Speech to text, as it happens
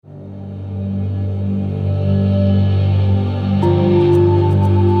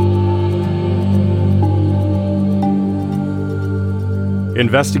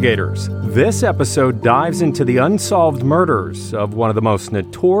Investigators, this episode dives into the unsolved murders of one of the most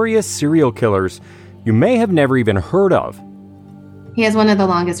notorious serial killers you may have never even heard of. He has one of the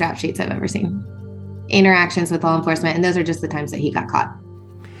longest rap sheets I've ever seen. Interactions with law enforcement, and those are just the times that he got caught.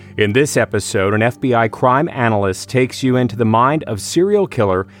 In this episode, an FBI crime analyst takes you into the mind of serial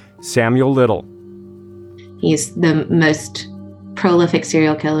killer Samuel Little. He's the most prolific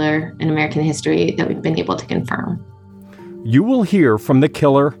serial killer in American history that we've been able to confirm. You will hear from the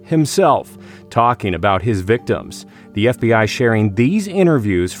killer himself, talking about his victims. The FBI sharing these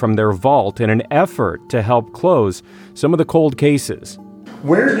interviews from their vault in an effort to help close some of the cold cases.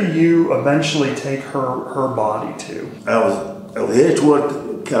 Where do you eventually take her body to? I was headed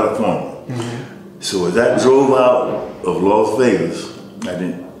toward California. Mm-hmm. So as I drove out of Las Vegas,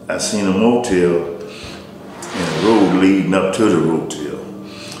 I seen a motel and a road leading up to the motel.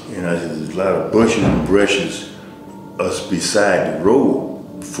 And there's a lot of bushes and brushes us beside the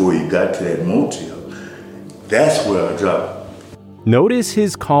road before you got to that motel. That's where I dropped. Notice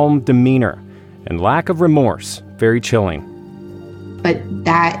his calm demeanor and lack of remorse. Very chilling. But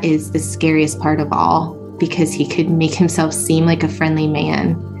that is the scariest part of all, because he could make himself seem like a friendly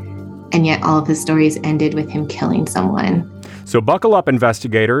man, and yet all of his stories ended with him killing someone. So buckle up,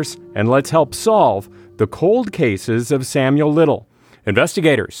 investigators, and let's help solve the cold cases of Samuel Little.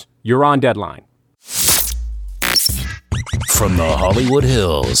 Investigators, you're on deadline. From the Hollywood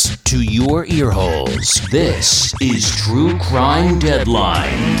Hills to your earholes, this is True Crime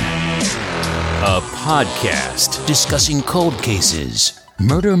Deadline, a podcast discussing cold cases,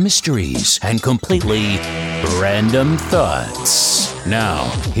 murder mysteries, and completely random thoughts. Now,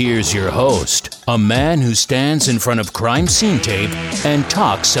 here's your host, a man who stands in front of crime scene tape and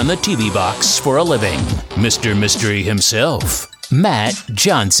talks on the TV box for a living, Mr. Mystery himself, Matt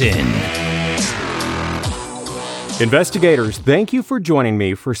Johnson. Investigators, thank you for joining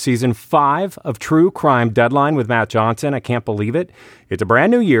me for Season 5 of True Crime Deadline with Matt Johnson. I can't believe it. It's a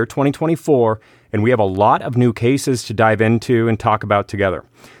brand new year, 2024, and we have a lot of new cases to dive into and talk about together.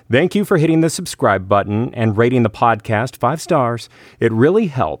 Thank you for hitting the subscribe button and rating the podcast 5 stars. It really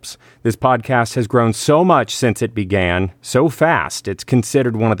helps. This podcast has grown so much since it began, so fast. It's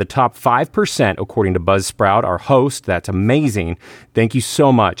considered one of the top 5% according to Buzzsprout, our host. That's amazing. Thank you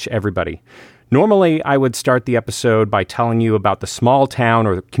so much, everybody. Normally, I would start the episode by telling you about the small town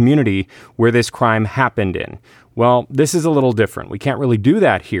or the community where this crime happened in. Well, this is a little different. We can't really do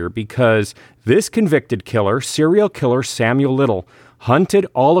that here because this convicted killer, serial killer Samuel Little, hunted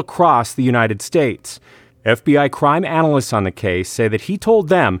all across the United States. FBI crime analysts on the case say that he told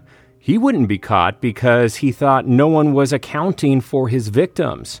them he wouldn't be caught because he thought no one was accounting for his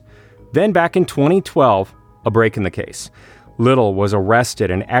victims. Then back in 2012, a break in the case. Little was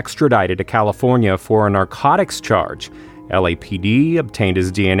arrested and extradited to California for a narcotics charge. LAPD obtained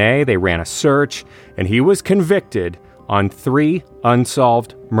his DNA, they ran a search, and he was convicted on 3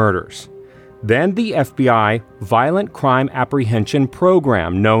 unsolved murders. Then the FBI Violent Crime Apprehension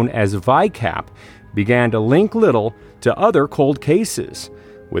Program, known as VICAP, began to link Little to other cold cases.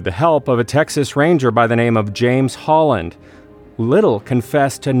 With the help of a Texas Ranger by the name of James Holland, Little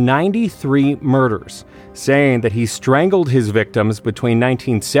confessed to 93 murders, saying that he strangled his victims between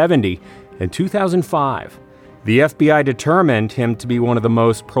 1970 and 2005. The FBI determined him to be one of the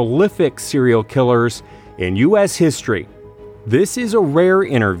most prolific serial killers in U.S. history. This is a rare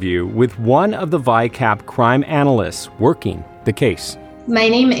interview with one of the VICAP crime analysts working the case. My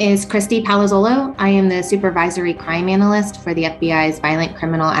name is Christy Palazzolo. I am the supervisory crime analyst for the FBI's Violent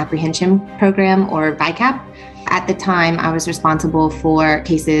Criminal Apprehension Program, or VICAP. At the time, I was responsible for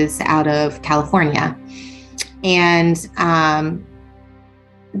cases out of California. And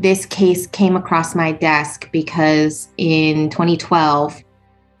this case came across my desk because in 2012,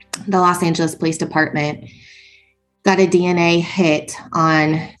 the Los Angeles Police Department got a DNA hit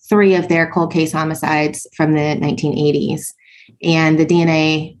on 3 of their cold case homicides from the 1980s. And the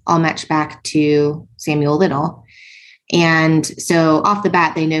DNA all matched back to Samuel Little. And so off the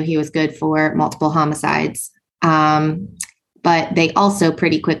bat, they knew he was good for multiple homicides. But they also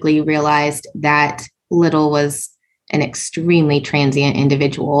pretty quickly realized that Little was an extremely transient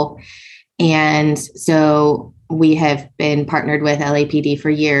individual. And so we have been partnered with LAPD for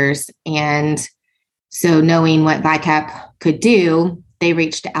years. And so knowing what VICAP could do, they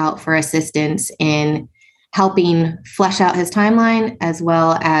reached out for assistance in helping flesh out his timeline, as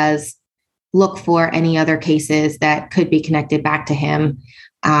well as look for any other cases that could be connected back to him,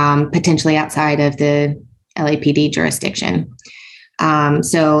 potentially outside of the LAPD jurisdiction.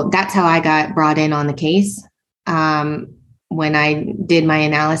 So that's how I got brought in on the case. When I did my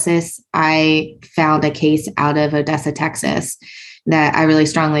analysis, I found a case out of Odessa, Texas, that I really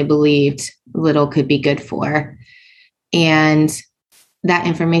strongly believed Little could be good for. And that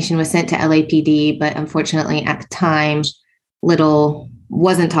information was sent to LAPD, but unfortunately at the time, Little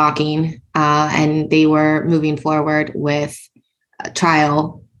wasn't talking, and they were moving forward with a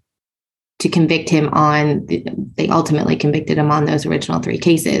trial to convict him on, they ultimately convicted him on those original 3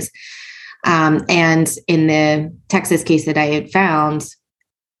 cases. And in the Texas case that I had found,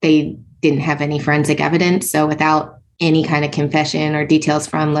 they didn't have any forensic evidence. So without any kind of confession or details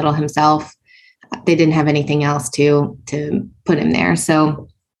from Little himself, they didn't have anything else to put him there. So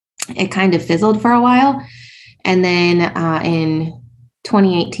it kind of fizzled for a while. And then in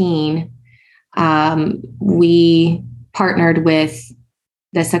 2018, we partnered with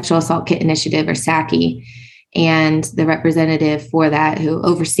the Sexual Assault Kit Initiative, or SAKI, and the representative for that, who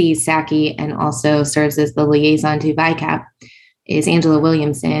oversees SAKI and also serves as the liaison to VICAP, is Angela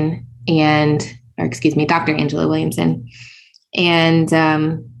Williamson, Dr. Angela Williamson.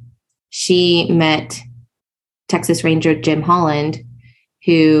 And she met Texas Ranger Jim Holland,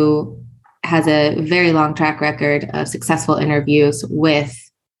 who has a very long track record of successful interviews with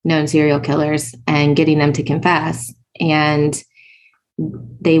known serial killers and getting them to confess. And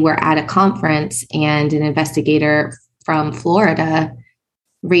they were at a conference, and an investigator from Florida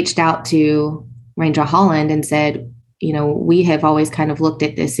reached out to Ranger Holland and said, we have always kind of looked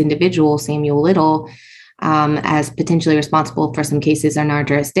at this individual, Samuel Little, as potentially responsible for some cases in our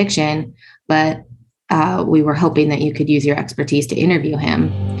jurisdiction, but we were hoping that you could use your expertise to interview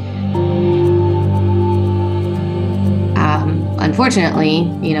him. Unfortunately,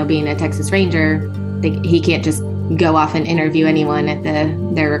 being a Texas Ranger, he can't just go off and interview anyone at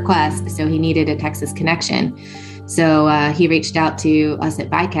their request. So he needed a Texas connection. So he reached out to us at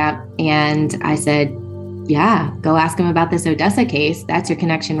VICAP, and I said, yeah, go ask him about this Odessa case. That's your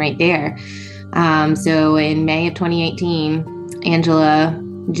connection right there. So in May of 2018, Angela,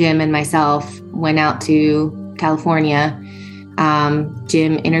 Jim, and myself went out to California.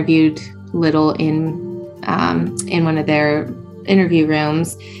 Jim interviewed Little in one of their interview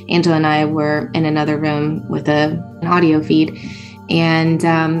rooms. Angela and I were in another room with an audio feed, and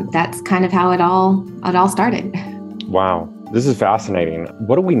that's kind of how it all started. Wow, this is fascinating.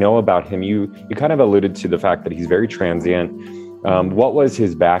 What do we know about him? You kind of alluded to the fact that he's very transient. What was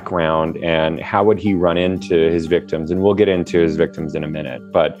his background, and how would he run into his victims? And we'll get into his victims in a minute.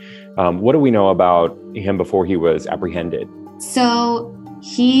 But what do we know about him before he was apprehended? So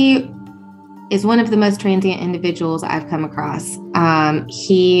he is one of the most transient individuals I've come across.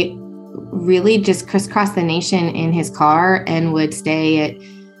 He really just crisscrossed the nation in his car and would stay at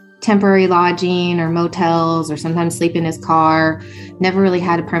temporary lodging or motels, or sometimes sleep in his car. Never really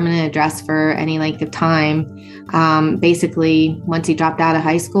had a permanent address for any length of time. Basically, once he dropped out of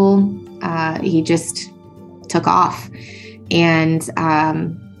high school, he just took off. And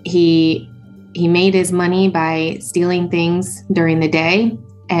he made his money by stealing things during the day,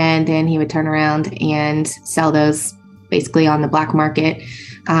 and then he would turn around and sell those basically on the black market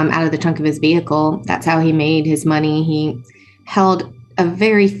out of the trunk of his vehicle. That's how he made his money. He held a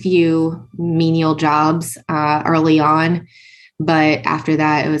very few menial jobs early on, but after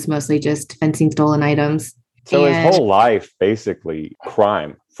that, it was mostly just fencing stolen items. So his whole life, basically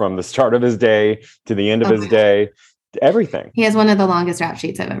crime, from the start of his day to the end of his day, everything. He has one of the longest rap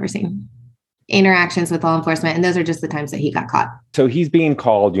sheets I've ever seen. Interactions with law enforcement, and those are just the times that he got caught. So he's being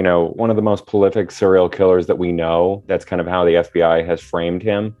called, one of the most prolific serial killers that we know. That's kind of how the FBI has framed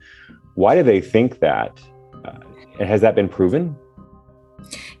him. Why do they think that? Has that been proven?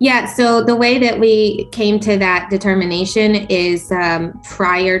 Yeah, so the way that we came to that determination is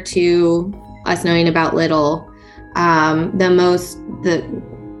prior to us knowing about Little, the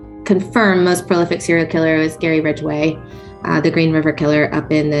confirmed most prolific serial killer was Gary Ridgway, the Green River Killer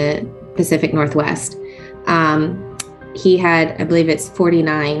up in the Pacific Northwest. He had, I believe it's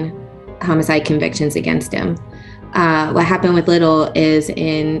 49 homicide convictions against him. What happened with Little is,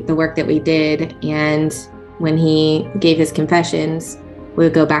 in the work that we did, and when he gave his confessions, we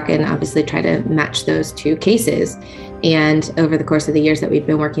would go back and obviously try to match those 2 cases. And over the course of the years that we've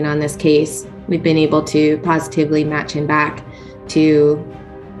been working on this case, we've been able to positively match him back to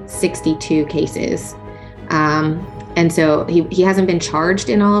 62 cases. And so he hasn't been charged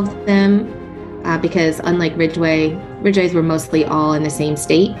in all of them because, unlike Ridgway's were mostly all in the same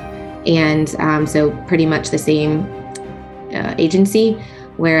state. And so pretty much the same agency,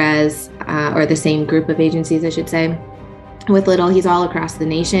 whereas, or the same group of agencies, I should say. With Little, he's all across the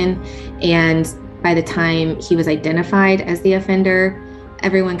nation. And by the time he was identified as the offender,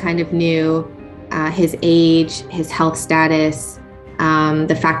 everyone kind of knew his age, his health status,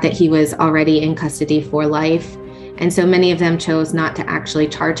 the fact that he was already in custody for life. And so many of them chose not to actually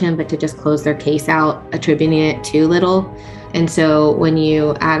charge him, but to just close their case out, attributing it to Little. And so when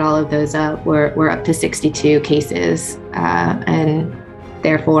you add all of those up, we're up to 62 cases. And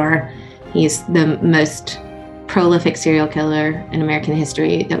therefore, he's the most prolific serial killer in American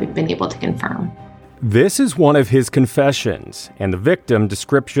history that we've been able to confirm. This is one of his confessions and the victim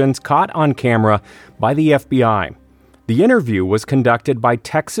descriptions caught on camera by the FBI. The interview was conducted by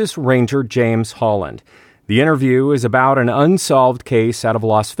Texas Ranger James Holland. The interview is about an unsolved case out of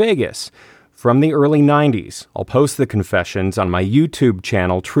Las Vegas from the early 90s. I'll post the confessions on my YouTube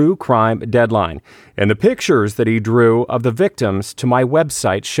channel, True Crime Deadline, and the pictures that he drew of the victims to my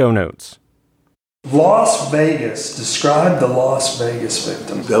website show notes. Las Vegas. Describe the Las Vegas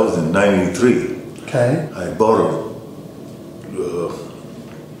victim. That was in 93. Okay. I bought a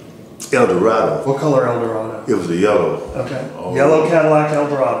Eldorado. What color Eldorado? It was a yellow. Okay. Yellow Cadillac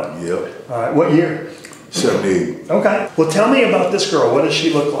Eldorado. Yep. All right. What year? 78. Okay. Well, tell me about this girl. What does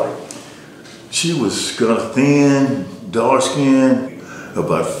she look like? She was kind of thin, dark skinned,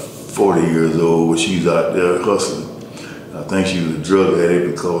 about 40 years old. She was out there hustling. I think she was a drug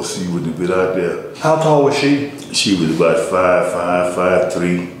addict because she wouldn't have been out there. How tall was she? She was about 5'5",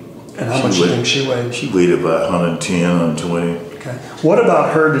 5'3". And how much do you think she weighed? She weighed about 110, 120. Okay. What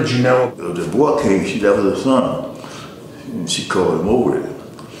about her did you know? The boy came, that was her son. And she called him over there.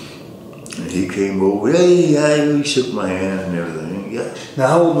 And he came over, hey, he shook my hand and everything. Yeah. Now,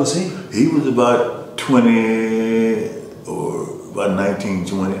 how old was he? He was about 20 or about 19,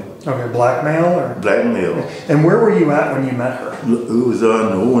 20. Okay, black male or? Black male. And where were you at when you met her? It was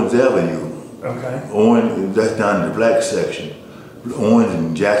on Owens Avenue. Okay. Owens, that's down in the black section. Owens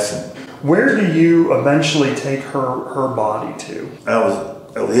and Jackson. Where do you eventually take her body to? I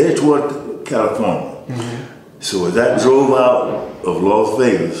was headed toward California. Mm-hmm. So as I drove out of Las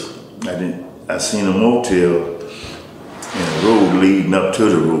Vegas, I seen a motel and a road leading up to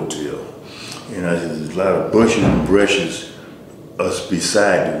the motel. And there's a lot of bushes and brushes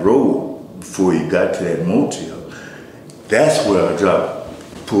beside the road before you got to that motel. That's where I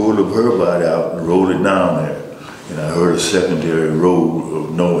pulled up her body out and rolled it down there. And I heard a secondary roll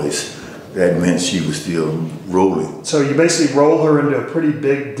of noise. That meant she was still rolling. So you basically roll her into a pretty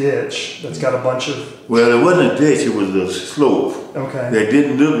big ditch that's got a bunch of... Well, it wasn't a ditch, it was a slope. Okay. That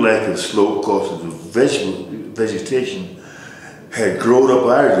didn't look like a slope because the vegetation had grown up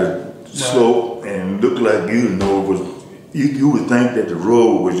out of the slope and looked like you would think that the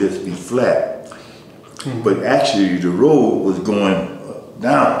road would just be flat. Mm-hmm. But actually the road was going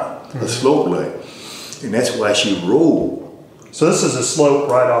down, a slope like. And that's why she rolled. So this is a slope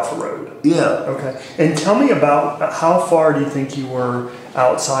right off the road? Yeah. Okay. And tell me about how far do you think you were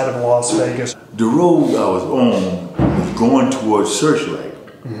outside of Las Vegas? The road I was on was going towards Searchlight.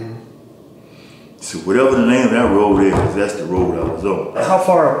 Mm-hmm. So whatever the name of that road is, that's the road I was on. How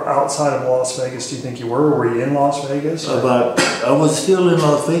far outside of Las Vegas do you think you were? Were you in Las Vegas? I was still in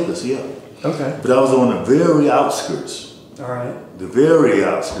Las Vegas, yeah. Okay. But I was on the very outskirts. All right. The very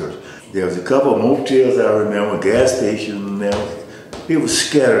outskirts. There was a couple of motels I remember, gas stations, and it was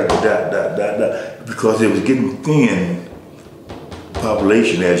scattered, because it was getting thin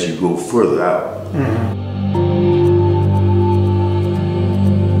population as you go further out. Mm-hmm.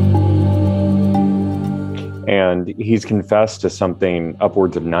 And he's confessed to something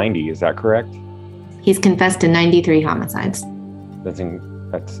upwards of 90, is that correct? He's confessed to 93 homicides. That's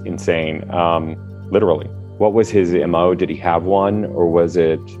insane. Literally. What was his MO? Did he have one, or was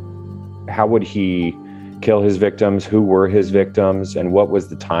it... How would he kill his victims? Who were his victims? And what was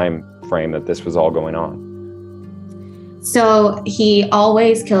the time frame that this was all going on? So he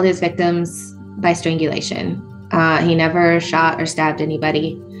always killed his victims by strangulation. He never shot or stabbed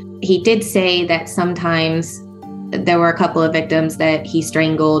anybody. He did say that sometimes there were a couple of victims that he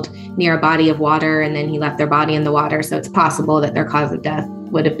strangled near a body of water and then he left their body in the water. So it's possible that their cause of death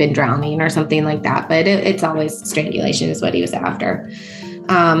would have been drowning or something like that. But it's always strangulation is what he was after.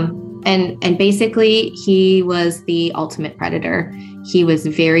 And basically, he was the ultimate predator. He was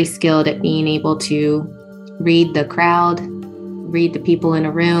very skilled at being able to read the crowd, read the people in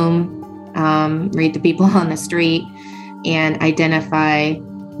a room, read the people on the street, and identify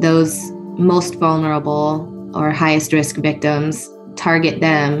those most vulnerable or highest risk victims, target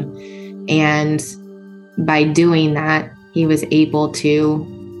them. And by doing that, he was able to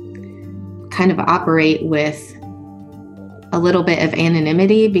kind of operate with a little bit of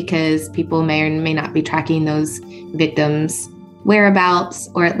anonymity because people may or may not be tracking those victims' whereabouts,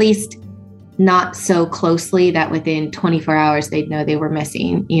 or at least not so closely that within 24 hours they'd know they were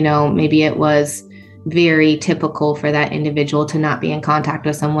missing. You know, maybe it was very typical for that individual to not be in contact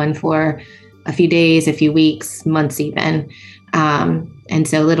with someone for a few days, a few weeks, months even. And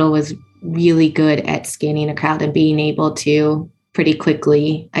so Little was really good at scanning a crowd and being able to pretty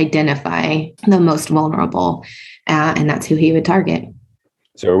quickly identify the most vulnerable. And that's who he would target.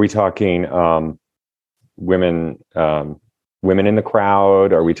 So are we talking women in the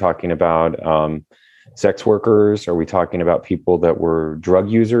crowd? Are we talking about sex workers? Are we talking about people that were drug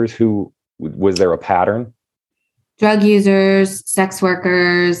users? Was there a pattern? Drug users, sex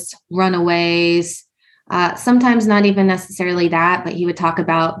workers, runaways, sometimes not even necessarily that, but he would talk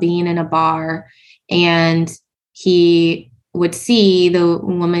about being in a bar and he would see the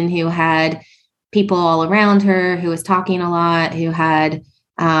woman who had people all around her, who was talking a lot, who had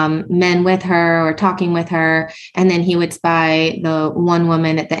men with her or talking with her. And then he would spy the one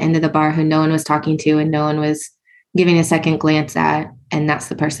woman at the end of the bar who no one was talking to and no one was giving a second glance at. And that's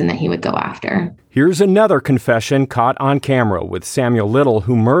the person that he would go after. Here's another confession caught on camera with Samuel Little,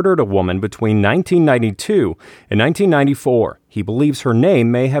 who murdered a woman between 1992 and 1994. He believes her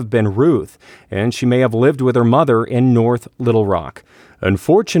name may have been Ruth, and she may have lived with her mother in North Little Rock.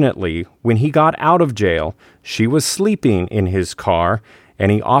 Unfortunately, when he got out of jail, she was sleeping in his car,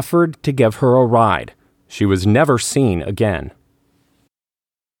 and he offered to give her a ride. She was never seen again.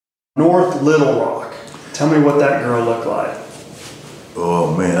 North Little Rock. Tell me what that girl looked like.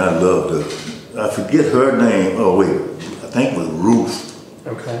 Oh man, I loved her. I forget her name. Oh wait, I think it was Ruth.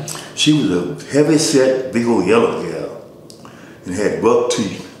 Okay. She was a heavy set, big old yellow gal, and had buck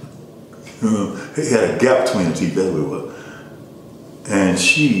teeth. It had a gap between the teeth, that's what it was. And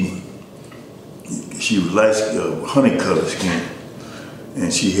she was like honey colored skin,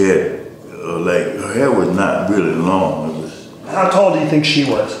 and she had like her hair was not really long. It was. How tall do you think she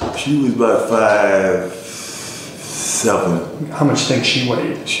was? She was about 5'7". How much do you think she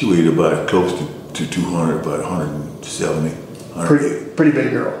weighed? She weighed about close to 200, about 170, 180. Pretty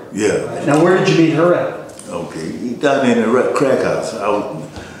big girl. Yeah. Now, where did you meet her at? Okay, down in the crack house.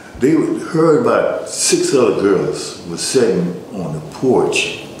 Her and about 6 other girls were sitting on the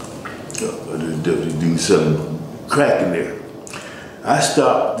porch. The dude selling crack in there. I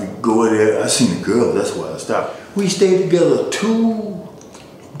stopped to go in there. I seen the girls, that's why I stopped. We stayed together 2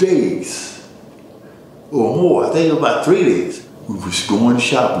 days or more. I think it was about 3 days. We was going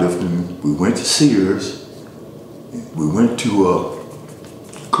shoplifting. We went to Sears. We went to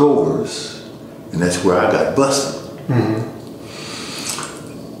Kroger's, and that's where I got busted. Mm-hmm.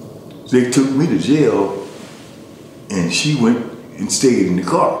 They took me to jail, and she went and stayed in the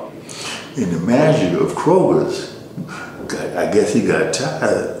car. And the manager of Kroger's, I guess he got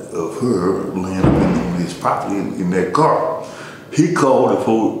tired of her laying on his property in that car. He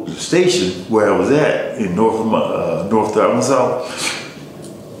called the station where I was at in North Arkansas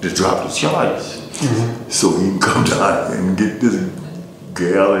to drop the charges. Mm-hmm. So he can come down and get this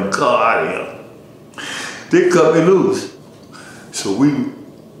gal and car out of here. They cut me loose. So we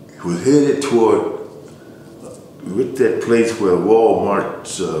was headed toward with that place where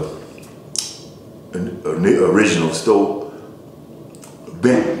Walmart's original store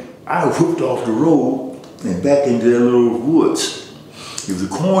bent. I whooped off the road and back into that little woods. It was a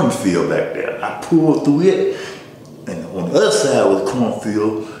cornfield back there. I pulled through it, and on the other side of the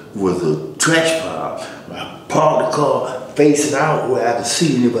cornfield was a trash pile. I parked the car facing out where I could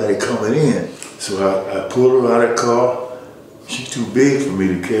see anybody coming in. So I pulled her out of the car. She's too big for me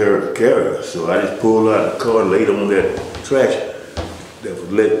to carry her. So I just pulled her out of the car and laid on that trash that was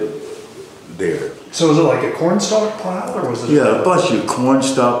lit there. So was it like a cornstalk pile, or was it? Yeah, a bunch of corn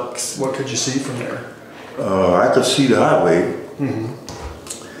stalks. What could you see from there? I could see the highway, mm-hmm.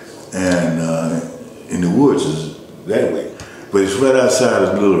 and in the woods is that way. But it's right outside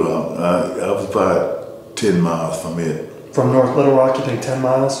of Little Rock. I was about 10 miles from it. From North Little Rock, you think 10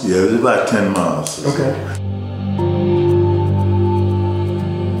 miles? Yeah, it was about 10 miles. Okay.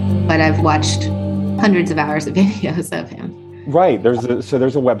 But I've watched hundreds of hours of videos of him. Right. There's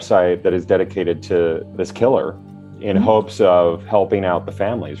a website that is dedicated to this killer in mm-hmm. hopes of helping out the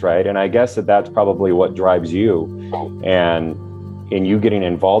families, right? And I guess that's probably what drives you and in you getting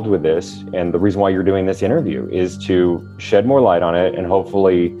involved with this. And the reason why you're doing this interview is to shed more light on it and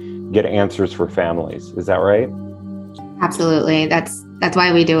hopefully get answers for families. Is that right? Absolutely. That's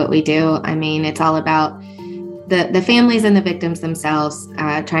why we do what we do. I mean, it's all about the families and the victims themselves,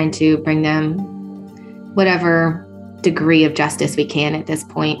 trying to bring them whatever degree of justice we can at this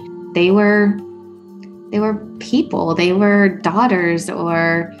point. They were people. They were daughters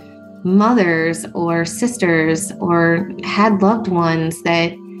or mothers or sisters or had loved ones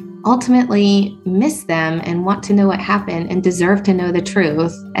that ultimately miss them and want to know what happened and deserve to know the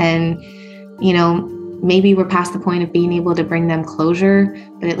truth. And, you know, maybe we're past the point of being able to bring them closure,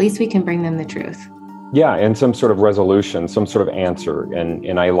 but at least we can bring them the truth. Yeah, and some sort of resolution, some sort of answer.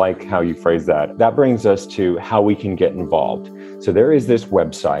 And I like how you phrase that. That brings us to how we can get involved. So there is this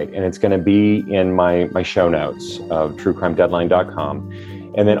website, and it's going to be in my show notes of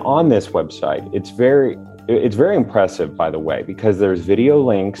truecrimedeadline.com. And then on this website, it's very impressive, by the way, because there's video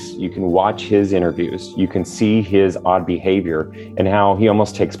links. You can watch his interviews. You can see his odd behavior and how he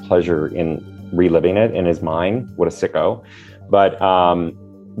almost takes pleasure in reliving it in his mind. What a sicko. But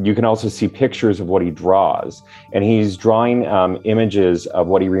you can also see pictures of what he draws, and he's drawing images of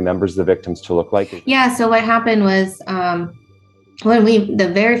what he remembers the victims to look like. Yeah. So what happened was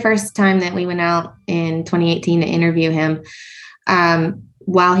the very first time that we went out in 2018 to interview him,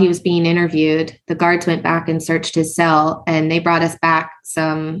 while he was being interviewed, the guards went back and searched his cell, and they brought us back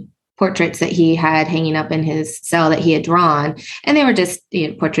some portraits that he had hanging up in his cell that he had drawn. And they were just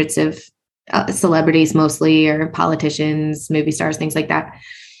portraits of celebrities mostly, or politicians, movie stars, things like that.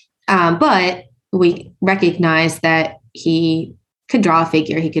 But we recognized that he could draw a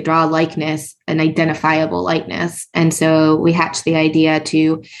figure, he could draw a likeness, an identifiable likeness. And so we hatched the idea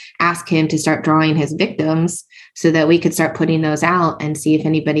to ask him to start drawing his victims so that we could start putting those out and see if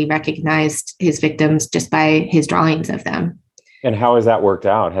anybody recognized his victims just by his drawings of them. And how has that worked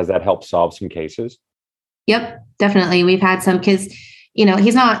out? Has that helped solve some cases? Yep, definitely. We've had some kids,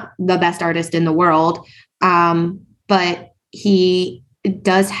 he's not the best artist in the world, but he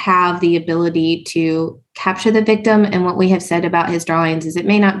does have the ability to capture the victim. And what we have said about his drawings is it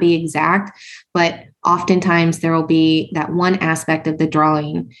may not be exact, but oftentimes there will be that one aspect of the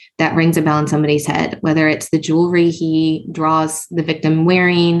drawing that rings a bell in somebody's head, whether it's the jewelry he draws the victim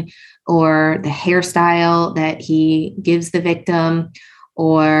wearing, or the hairstyle that he gives the victim,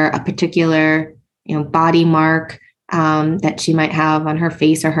 or a particular, body mark that she might have on her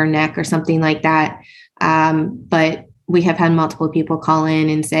face or her neck or something like that. But we have had multiple people call in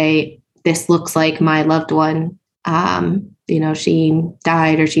and say, this looks like my loved one. She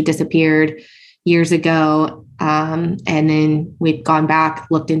died or she disappeared years ago. And then we've gone back,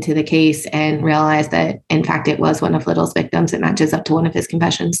 looked into the case, and realized that, in fact, it was one of Little's victims. It matches up to one of his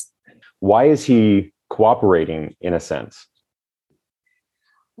confessions. Why is he cooperating in a sense?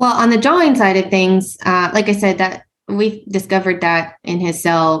 Well, on the drawing side of things, like I said, that we discovered that in his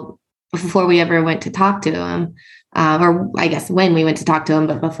cell before we ever went to talk to him. Or I guess when we went to talk to him,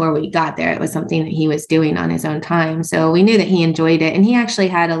 but before we got there, it was something that he was doing on his own time. So we knew that he enjoyed it. And he actually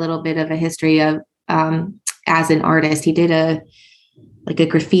had a little bit of a history of, as an artist, he did a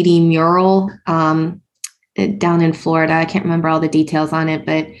graffiti mural down in Florida. I can't remember all the details on it,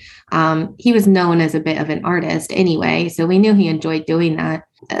 but he was known as a bit of an artist anyway. So we knew he enjoyed doing that.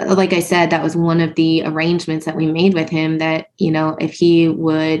 Like I said, that was one of the arrangements that we made with him, that, if he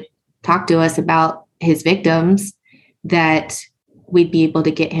would talk to us about his victims, that we'd be able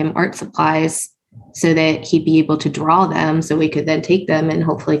to get him art supplies so that he'd be able to draw them, so we could then take them and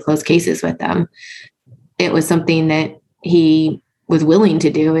hopefully close cases with them. It was something that he was willing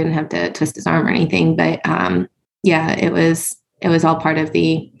to do and have to twist his arm or anything. But it was all part of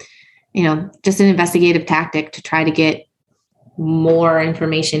the, just an investigative tactic to try to get more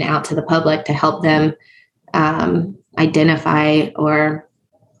information out to the public to help them identify or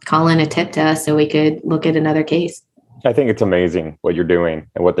call in a tip to us so we could look at another case. I think it's amazing what you're doing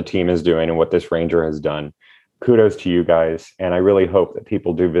and what the team is doing and what this ranger has done. Kudos to you guys. And I really hope that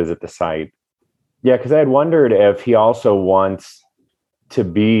people do visit the site. Yeah, because I had wondered if he also wants to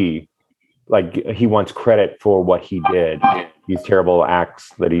be he wants credit for what he did, these terrible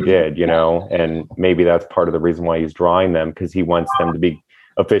acts that he did, and maybe that's part of the reason why he's drawing them, because he wants them to be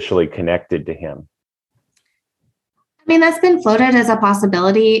officially connected to him. I mean, that's been floated as a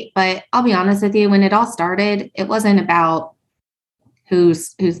possibility, but I'll be honest with you, when it all started, it wasn't about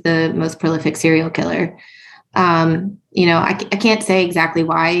who's the most prolific serial killer. I can't say exactly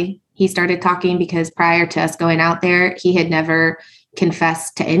why he started talking, because prior to us going out there, he had never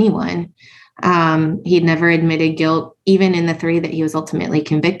confessed to anyone. He'd never admitted guilt, even in the 3 that he was ultimately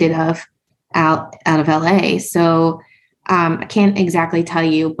convicted of out of LA. So I can't exactly tell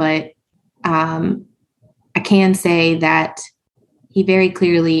you, but I can say that he very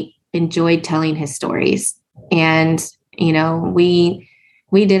clearly enjoyed telling his stories. And,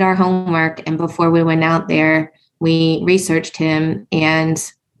 we did our homework, and before we went out there, we researched him,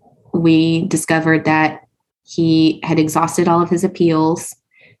 and we discovered that he had exhausted all of his appeals.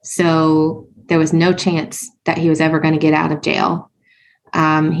 So there was no chance that he was ever going to get out of jail.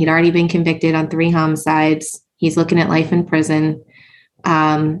 He'd already been convicted on 3 homicides. He's looking at life in prison.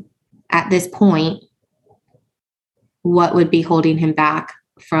 At this point, what would be holding him back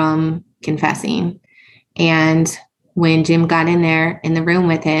from confessing? And when Jim got in there in the room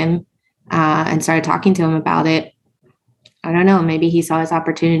with him and started talking to him about it, I don't know, maybe he saw his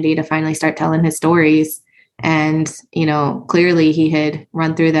opportunity to finally start telling his stories. And, clearly he had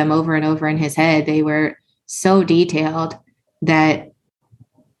run through them over and over in his head. They were so detailed that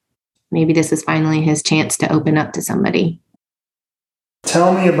maybe this was finally his chance to open up to somebody.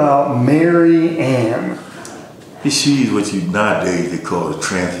 Tell me about Mary Ann. She's what you nowadays they call a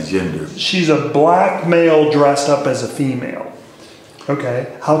transgender. She's a black male dressed up as a female.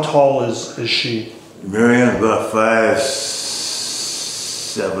 Okay. How tall is she? Mary Ann's about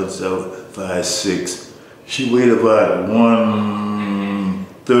 5'7", 5'6". She weighed about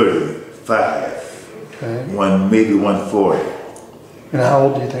 135. Okay. Maybe 140. And how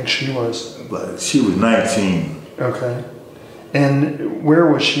old do you think she was? But she was 19. Okay. And where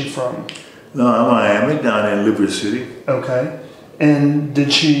was she from? No, Miami, down in Liberty City. Okay. And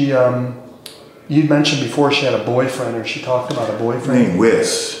did she, you mentioned before she had a boyfriend, or she talked about a boyfriend? Named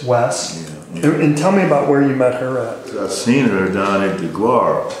Wes. Wes? Yeah. And tell me about where you met her at. I seen her down at the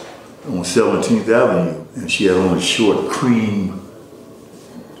Guar on 17th Avenue, and she had on a short cream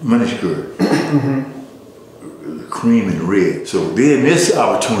miniskirt. Cream and red. So then this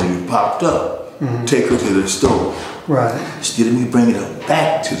opportunity popped up. Take her to the store. Right. Instead of me bringing her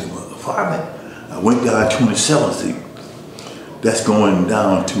back to the apartment, I went down 27th Street. That's going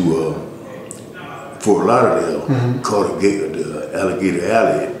down to Fort Lauderdale, called the Alligator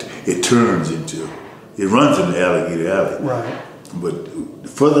Alley. It runs in the Alligator Alley. Right. But the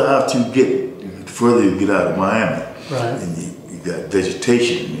further out you get, the further you get out of Miami. Right. And you got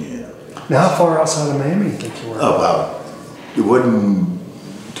vegetation in there. Now, how far outside of Miami do you think you were? It wasn't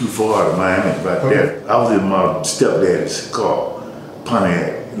too far to Miami, right there. I was in my stepdad's car,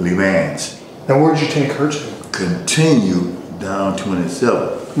 Pontiac Le Mans. Now, where did you take her to? Continue down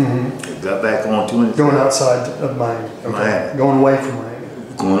 27. Got back on 27. Going outside of Miami. Okay. Miami. Going away from Miami.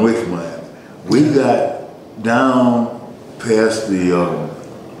 Going away from Miami. We got down past the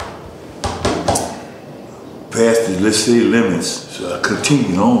let's say limits. So I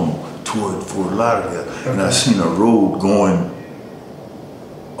continued on toward Fort Lauderdale, and I seen a road going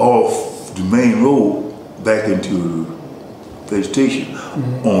off the main road back into vegetation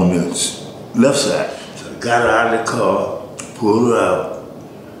on the left side. So I got her out of the car, pulled her out,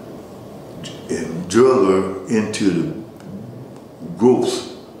 and drug her into the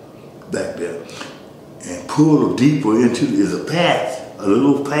growth back there, and pulled her deeper into there's a path. A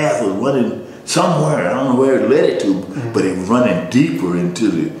little path was running somewhere. I don't know where it led it to, but it was running deeper into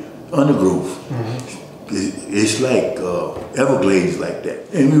the undergrowth. It's like Everglades like that.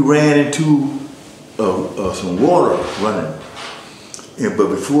 And we ran into some water running. But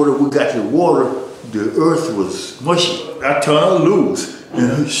before we got to the water, the earth was mushy. I turned her loose,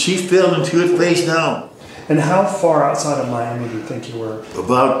 and she fell into it face down. And how far outside of Miami do you think you were?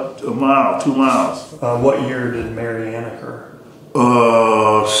 About a mile, 2 miles. What year did Mary Ann occur?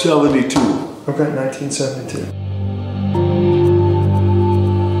 72. Okay, 1972.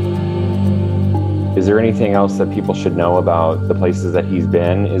 Is there anything else that people should know about the places that he's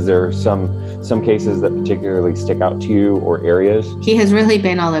been? Is there some cases that particularly stick out to you, or areas? He has really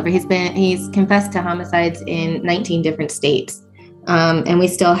been all over. He's confessed to homicides in 19 different states. And we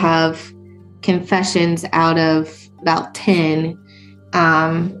still have confessions out of about 10,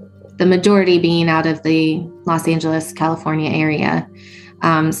 the majority being out of the Los Angeles, California area.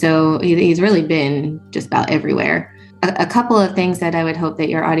 So he's really been just about everywhere. A couple of things that I would hope that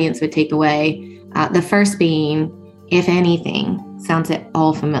your audience would take away. The first being, if anything sounds at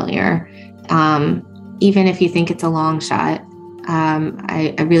all familiar, even if you think it's a long shot,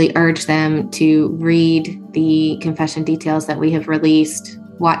 I really urge them to read the confession details that we have released.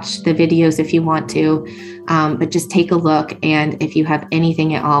 Watch the videos if you want to, but just take a look. And if you have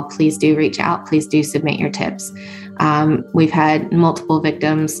anything at all, please do reach out. Please do submit your tips. We've had multiple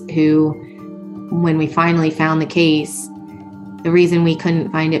victims who, when we finally found the case, the reason we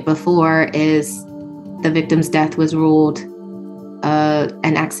couldn't find it before is the victim's death was ruled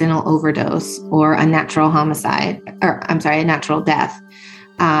an accidental overdose or a natural homicide, or I'm sorry, a natural death.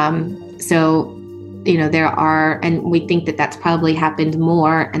 So, there are, and we think that that's probably happened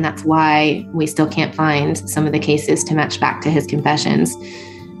more, and that's why we still can't find some of the cases to match back to his confessions,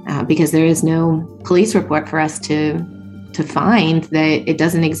 because there is no police report for us to find that it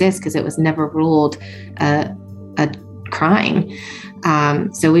doesn't exist because it was never ruled a crime.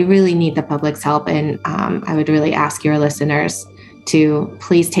 So we really need the public's help, and I would really ask your listeners to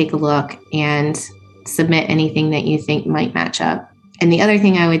please take a look and submit anything that you think might match up. And the other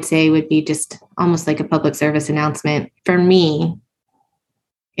thing I would say would be just almost like a public service announcement. For me,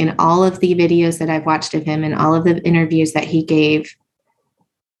 in all of the videos that I've watched of him and all of the interviews that he gave,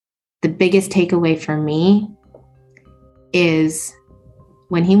 the biggest takeaway for me is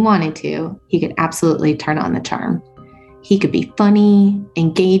when he wanted to, he could absolutely turn on the charm. He could be funny,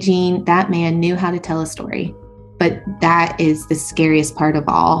 engaging. That man knew how to tell a story. But that is the scariest part of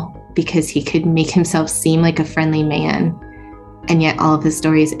all, because he could make himself seem like a friendly man. And yet all of his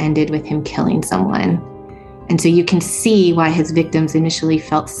stories ended with him killing someone. And so you can see why his victims initially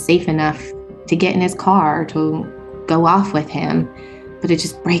felt safe enough to get in his car, to go off with him. But it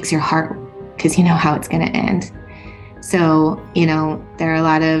just breaks your heart because you know how it's going to end. So, there are a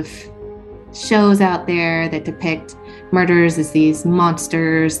lot of shows out there that depict murderers as these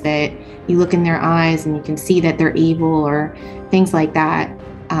monsters that you look in their eyes and you can see that they're evil or things like that.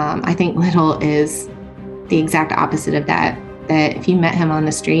 I think Little is the exact opposite of that if you met him on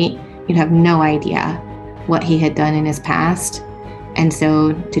the street, you'd have no idea what he had done in his past. And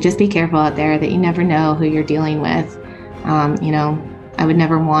so to just be careful out there that you never know who you're dealing with. I would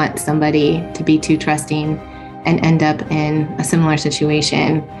never want somebody to be too trusting and end up in a similar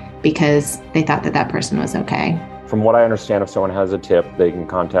situation because they thought that person was okay. From what I understand, if someone has a tip, they can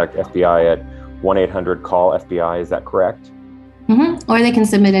contact FBI at 1-800-CALL-FBI. Is that correct? Mm-hmm. Or they can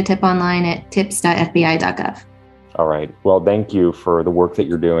submit a tip online at tips.fbi.gov. All right. Well, thank you for the work that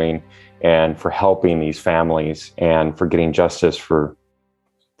you're doing and for helping these families and for getting justice for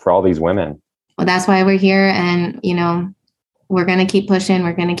all these women. Well, that's why we're here. And, we're going to keep pushing.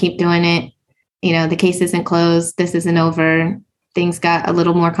 We're going to keep doing it. The case isn't closed. This isn't over. Things got a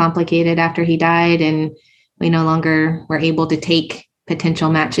little more complicated after he died, and we no longer were able to take potential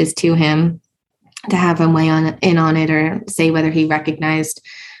matches to him to have him weigh in on it or say whether he recognized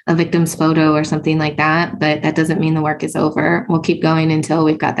a victim's photo or something like that. But that doesn't mean the work is over. We'll keep going until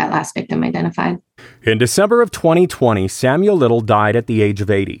we've got that last victim identified. In December of 2020, Samuel Little died at the age of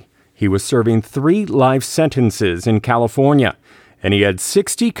 80. He was serving 3 life sentences in California, and he had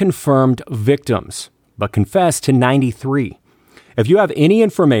 60 confirmed victims, but confessed to 93. If you have any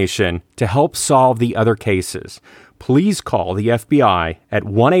information to help solve the other cases, please call the FBI at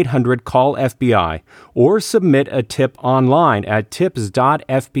 1-800-CALL-FBI or submit a tip online at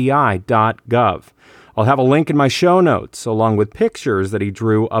tips.fbi.gov. I'll have a link in my show notes along with pictures that he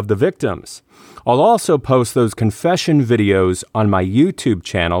drew of the victims. I'll also post those confession videos on my YouTube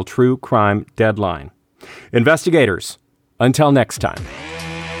channel, True Crime Deadline. Investigators, until next time.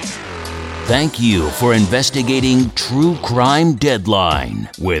 Thank you for investigating True Crime Deadline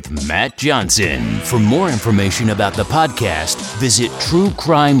with Matt Johnson. For more information about the podcast, visit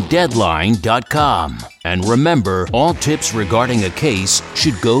truecrimedeadline.com. And remember, all tips regarding a case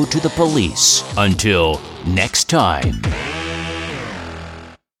should go to the police. Until next time.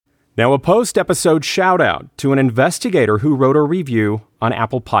 Now, a post-episode shout-out to an investigator who wrote a review on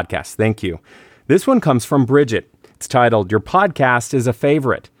Apple Podcasts. Thank you. This one comes from Bridget. It's titled, "Your podcast is a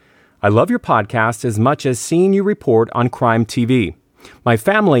favorite. I love your podcast as much as seeing you report on crime TV. My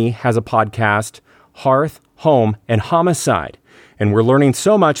family has a podcast, Hearth, Home, and Homicide, and we're learning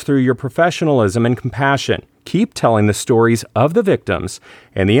so much through your professionalism and compassion. Keep telling the stories of the victims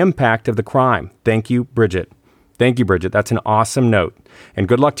and the impact of the crime. Thank you, Bridget." Thank you, Bridget. That's an awesome note. And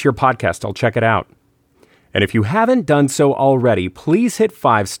good luck to your podcast. I'll check it out. And if you haven't done so already, please hit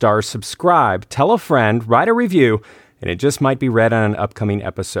 5 stars, subscribe, tell a friend, write a review, and it just might be read on an upcoming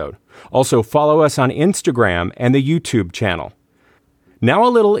episode. Also, follow us on Instagram and the YouTube channel. Now a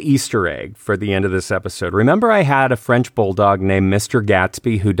little Easter egg for the end of this episode. Remember I had a French bulldog named Mr.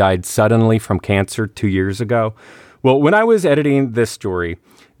 Gatsby who died suddenly from cancer 2 years ago? Well, when I was editing this story,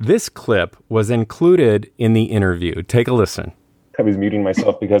 this clip was included in the interview. Take a listen. I was muting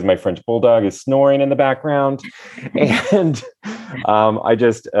myself because my French bulldog is snoring in the background. And I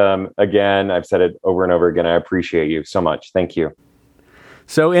just, again, I've said it over and over again, I appreciate you so much. Thank you.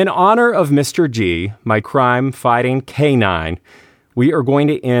 So in honor of Mr. G, my crime-fighting canine, we are going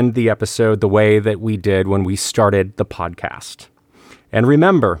to end the episode the way that we did when we started the podcast. And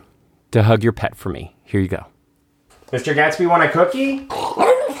remember to hug your pet for me. Here you go. Mr. Gatsby, want a cookie?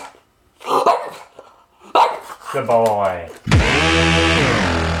 Good boy.